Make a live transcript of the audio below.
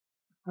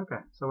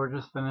Okay, so we're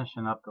just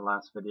finishing up the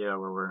last video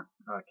where we're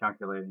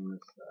calculating this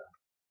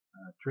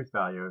truth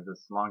value of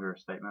this longer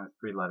statement with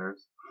 3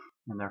 letters,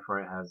 and therefore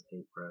it has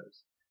 8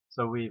 rows.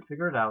 So we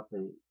figured out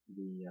the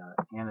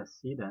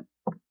antecedent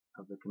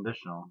of the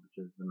conditional,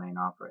 which is the main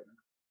operator.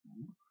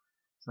 Right?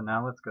 So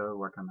now let's go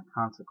work on the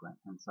consequent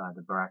inside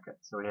the bracket.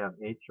 So we have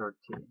H or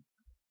T.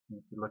 And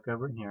if you look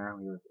over here,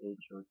 we have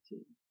H or T.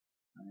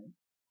 Right?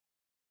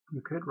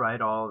 You could write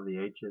all of the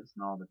H's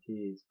and all the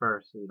T's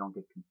first so you don't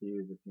get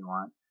confused if you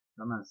want.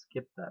 I'm going to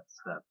skip that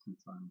step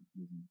since I'm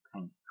using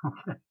paint.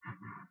 Okay.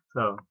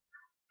 So,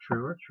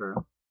 true or true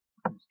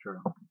is true.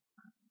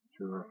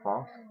 True or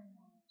false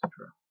is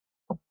true.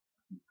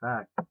 In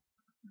fact,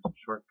 there's a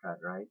shortcut,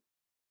 right?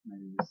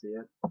 Maybe you see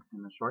it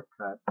in the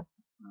shortcut.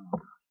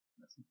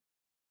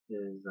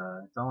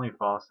 It's only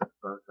false if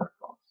both are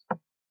false.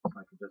 So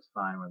I could just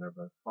find where they're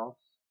both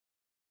false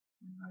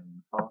and write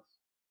in false.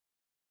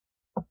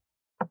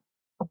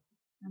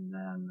 And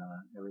then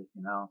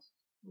everything else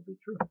will be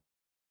true.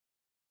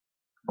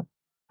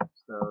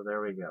 So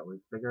there we go. We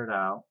figured it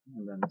out,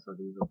 and then so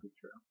these will be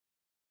true.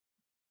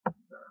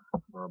 These are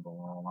horrible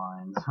little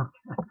lines.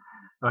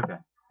 Okay.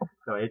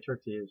 So H or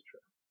T is true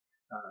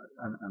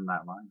on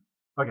that line.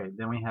 Okay.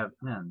 Then we have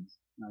ends.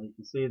 Now you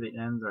can see the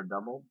ends are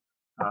doubled.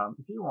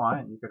 If you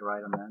want, you could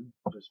write them in.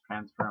 Just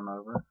transfer them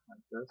over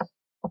like this,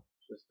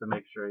 just to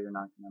make sure you're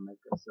not going to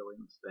make a silly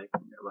mistake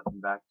when you're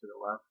looking back to the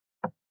left.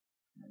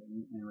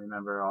 Okay. And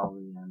remember, all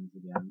the ends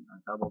again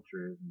are double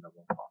trues and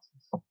double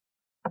falses.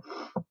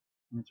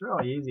 And it's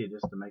real easy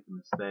just to make a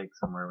mistake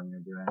somewhere when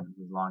you're doing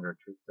these longer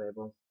truth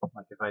tables.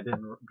 Like if I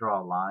didn't draw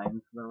a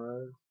line for the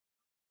rows,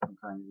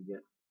 sometimes you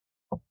get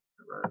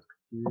the rows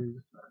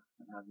confused or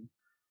what have you.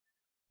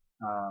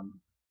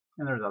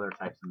 And there's other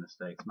types of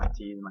mistakes. My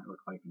T's might look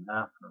like an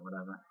F or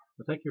whatever.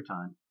 So take your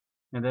time.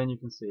 And then you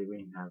can see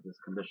we have this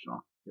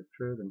conditional. If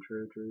true, then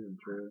true, true, then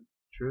true.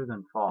 True,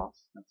 then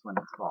false. That's when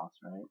it's false,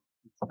 right?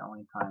 It's the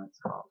only time it's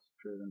false.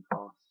 True, then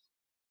false.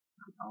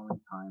 The only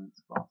time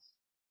it's false.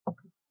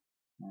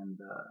 And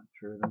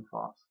true, then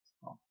false. It's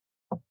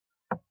false.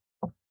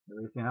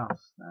 Everything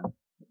else then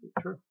will be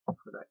true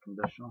for that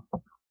conditional.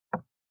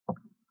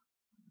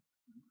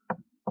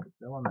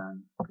 Fill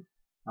them in.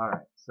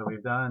 Alright, so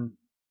we've done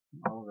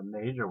all the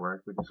major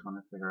work. We just want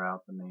to figure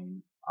out the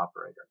main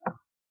operator now.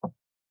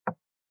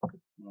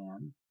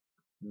 And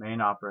the main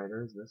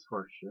operator is this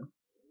horseshoe.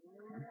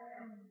 Okay.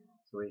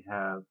 So we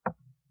have,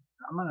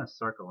 I'm going to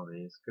circle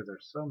these because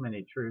there's so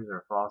many trues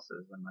or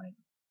falses I might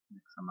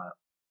mix them up.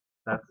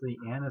 That's the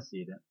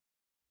antecedent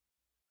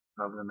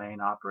of the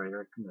main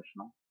operator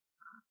conditional.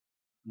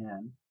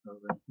 And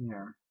over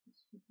here,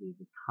 this would be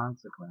the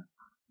consequent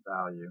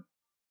value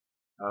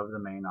of the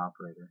main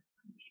operator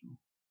conditional.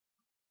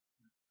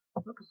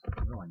 Oops,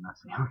 really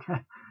messy.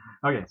 Okay.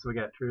 Okay, so we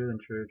got true, then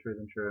true, true,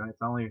 then true.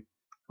 It's only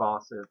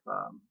false if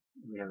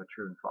we have a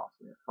true and false.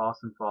 We have false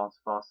and false,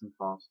 false and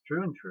false,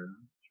 true and true,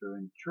 true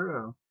and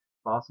true,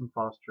 false and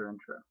false, true and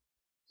true.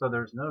 So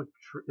there's no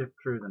if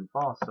true then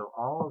false. So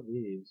all of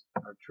these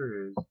are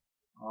trues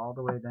all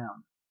the way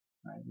down.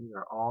 Right? These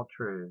are all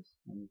trues,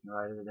 and you can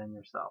write it in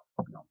yourself.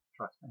 You don't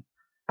trust me.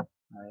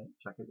 Right?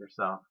 Check it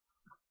yourself.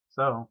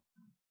 So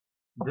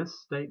this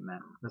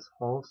statement, this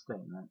whole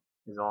statement,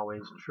 is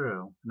always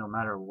true, no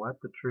matter what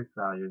the truth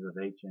values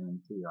of H, N, and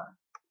T are.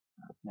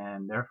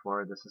 And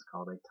therefore, this is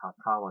called a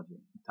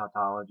tautology.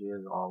 Tautology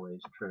is always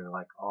true,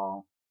 like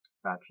all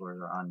bachelors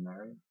are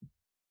unmarried.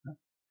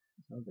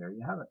 So there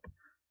you have it.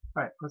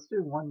 All right, let's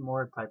do one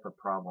more type of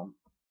problem.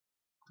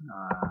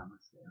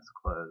 Let's see, let's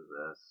close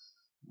this.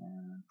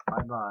 And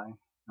bye-bye.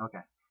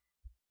 Okay.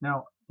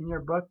 Now, in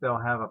your book, they'll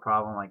have a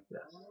problem like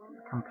this.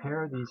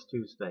 Compare these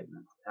two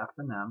statements, F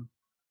and M,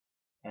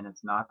 and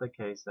it's not the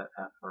case that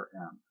F or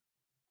M.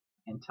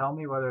 And tell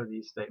me whether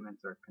these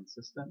statements are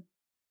consistent,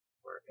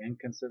 or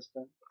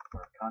inconsistent,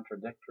 or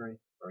contradictory,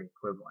 or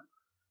equivalent.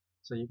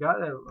 So you got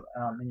to,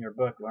 in your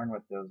book, learn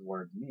what those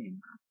words mean.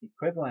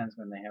 Equivalent is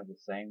when they have the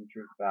same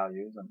truth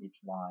values on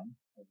each line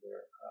of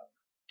their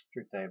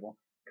truth table.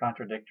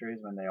 Contradictory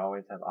is when they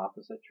always have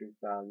opposite truth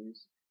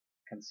values.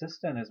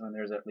 Consistent is when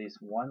there's at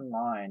least one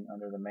line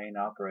under the main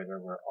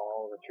operator where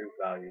all the truth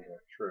values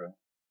are true.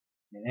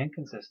 And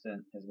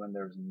inconsistent is when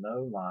there's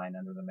no line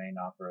under the main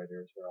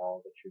operators where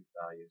all the truth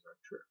values are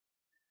true.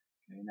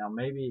 Okay, now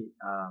maybe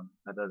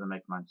that doesn't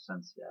make much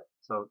sense yet.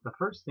 So the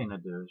first thing to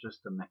do is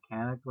just to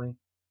mechanically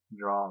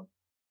draw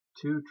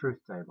two truth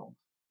tables,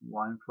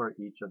 one for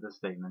each of the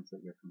statements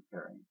that you're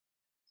comparing.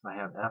 So I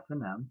have F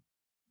and M,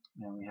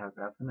 and we have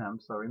F and M.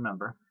 So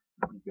remember,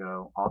 we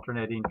go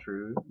alternating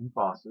true and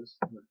falses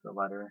with the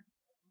letter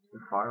to the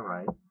far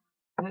right.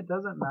 And it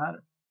doesn't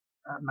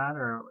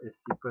matter if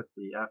you put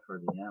the F or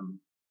the M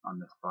on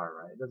this far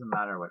right. It doesn't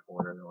matter what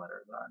order the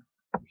letters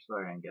are. You're still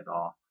going to get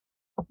all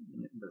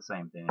the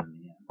same thing in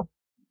the end.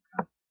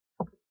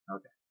 Okay.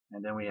 Okay.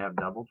 And then we have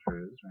double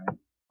trues, right?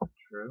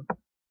 True,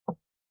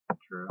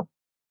 true,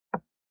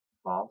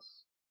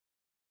 false,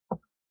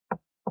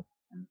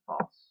 and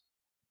false.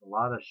 A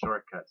lot of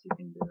shortcuts you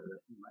can do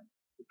that you might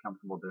be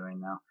comfortable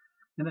doing now.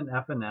 And then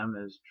F and M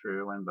is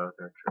true when both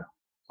are true.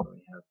 So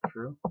we have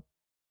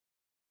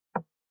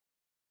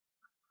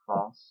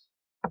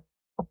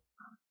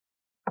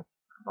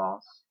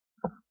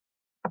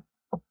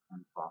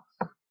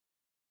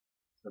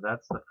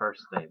that's the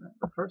first statement.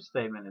 The first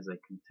statement is a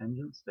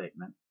contingent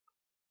statement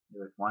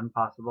with one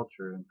possible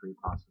true and three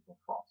possible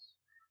false.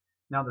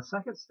 Now the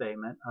second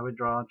statement, I would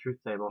draw a truth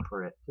table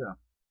for it too.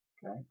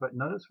 Okay, but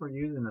notice we're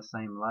using the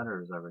same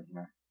letters over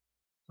here.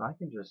 So I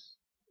can just,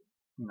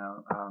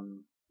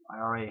 I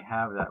already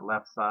have that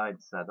left side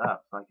set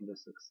up, so I can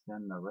just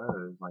extend the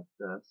rows like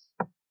this.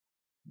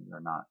 They're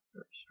not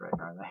very straight,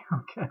 are they?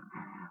 Okay.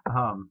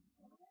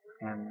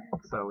 And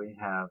so we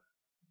have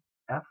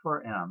F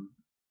or M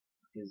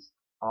is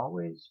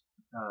always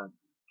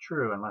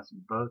true unless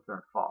both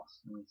are false.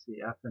 And we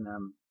see F and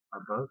M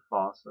are both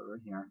false over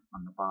here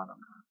on the bottom.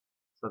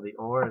 So the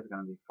OR is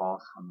going to be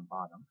false on the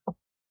bottom.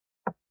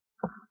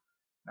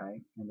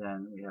 Okay, and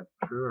then we have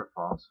true or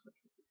false, which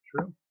would be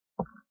true.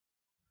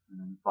 And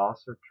then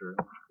false or true,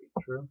 which would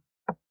be true.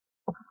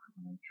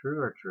 And then true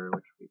or true,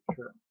 which would be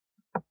true.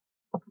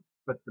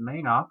 But the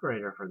main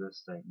operator for this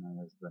statement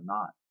is the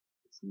not.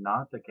 It's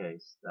not the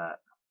case that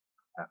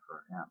F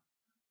or M.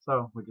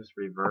 So we just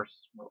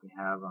reverse what we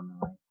have on the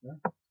right here.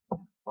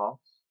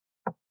 False,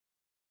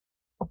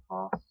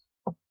 false,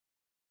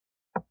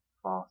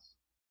 false,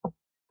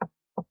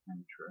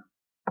 and true.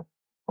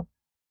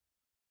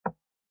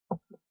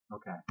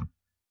 Okay.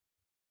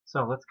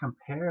 So let's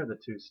compare the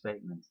two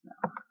statements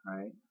now,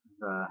 right?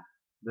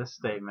 This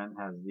statement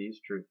has these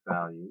truth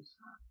values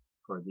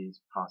for these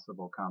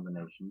possible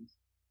combinations,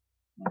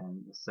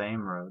 and the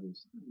same row,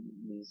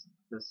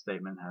 this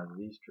statement has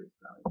these truth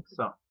values.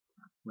 So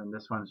when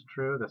this one's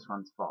true, this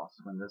one's false.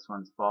 When this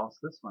one's false,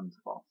 this one's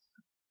false.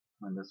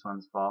 When this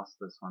one's false,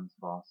 this one's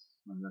false.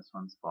 When this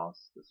one's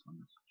false, this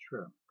one's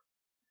true.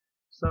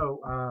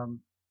 So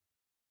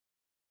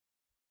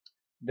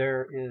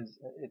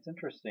it's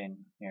interesting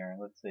here.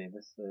 Let's see,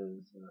 this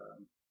is,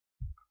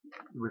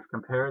 we've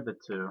compared the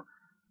two.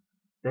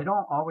 They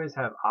don't always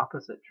have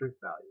opposite truth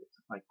values.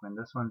 Like when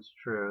this one's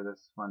true,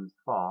 this one's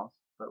false.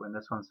 But when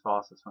this one's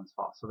false, this one's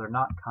false. So they're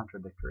not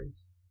contradictory.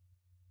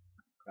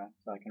 Okay,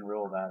 so I can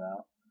rule that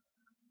out.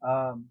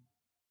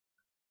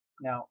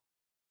 Now,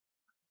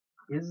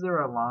 is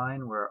there a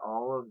line where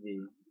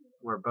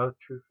where both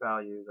truth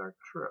values are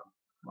true?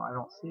 Well, I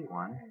don't see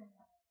one.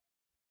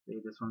 See,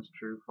 this one's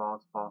true,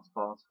 false, false,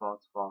 false,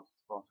 false, false,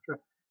 false, true.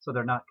 So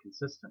they're not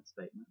consistent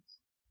statements.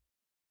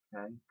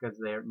 Okay, because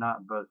they're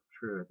not both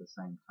true at the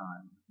same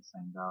time, with the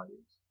same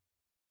values.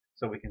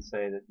 So we can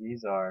say that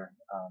these are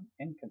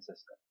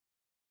inconsistent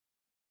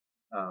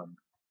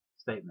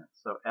statements.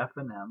 So F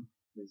and M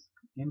is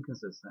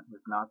inconsistent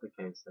with not the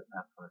case that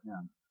F or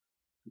M,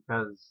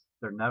 because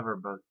they're never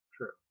both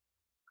true.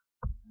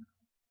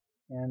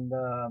 And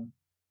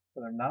so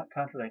they're not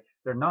contradictory.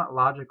 They're not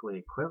logically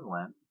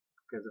equivalent,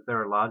 because if they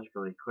were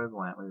logically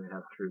equivalent, we would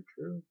have true,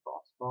 true,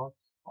 false, false,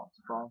 false,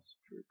 false,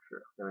 true,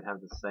 true. They would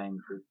have the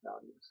same truth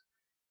values.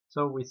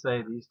 So we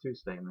say these two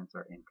statements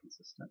are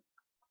inconsistent.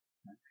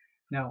 Okay.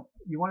 Now,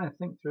 you want to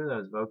think through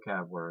those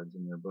vocab words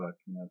in your book,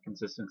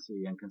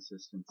 consistency,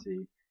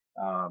 inconsistency,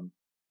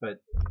 but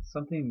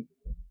something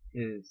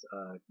is,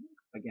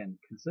 again,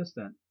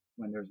 consistent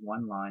when there's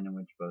one line in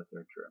which both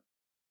are true.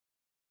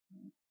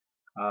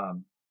 Okay.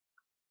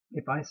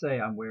 If I say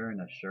I'm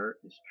wearing a shirt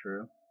is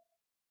true,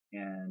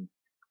 and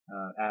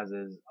as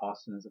is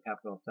Austin is the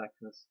capital of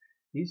Texas,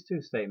 these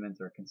two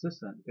statements are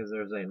consistent because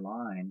there's a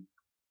line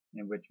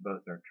in which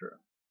both are true.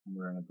 I'm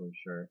wearing a blue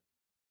shirt,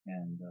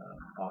 and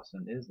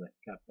Austin is the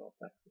capital of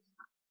Texas.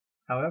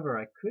 However,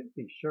 I could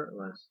be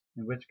shirtless,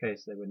 in which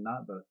case they would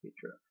not both be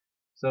true.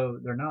 So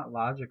they're not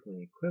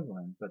logically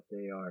equivalent, but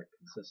they are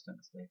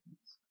consistent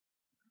statements.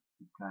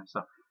 Okay,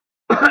 so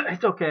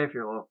it's okay if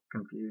you're a little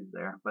confused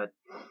there, but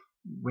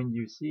when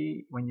you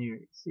see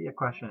a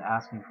question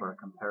asking for a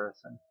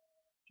comparison,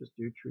 just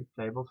do truth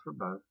tables for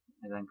both,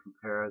 and then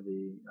compare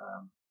the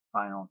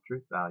final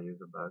truth values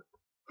of both.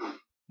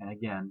 And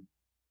again,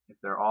 if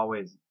they're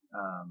always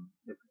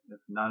if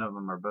none of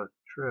them are both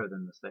true,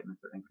 then the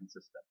statements are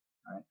inconsistent.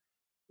 Right?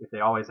 If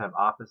they always have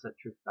opposite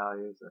truth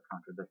values, they're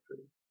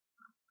contradictory,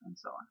 and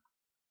so on.